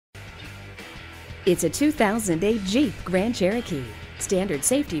It's a 2008 Jeep Grand Cherokee. Standard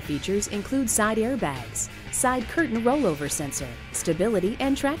safety features include side airbags, side curtain rollover sensor, stability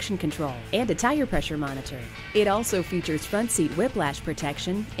and traction control, and a tire pressure monitor. It also features front seat whiplash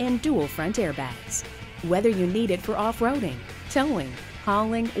protection and dual front airbags. Whether you need it for off-roading, towing,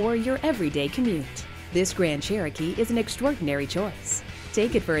 hauling, or your everyday commute, this Grand Cherokee is an extraordinary choice.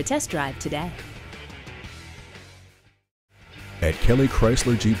 Take it for a test drive today. At Kelly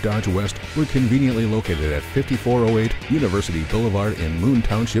Chrysler Jeep Dodge West, we're conveniently located at 5408 University Blvd in Moon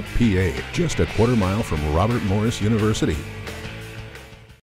Township, PA, just a quarter mile from Robert Morris University.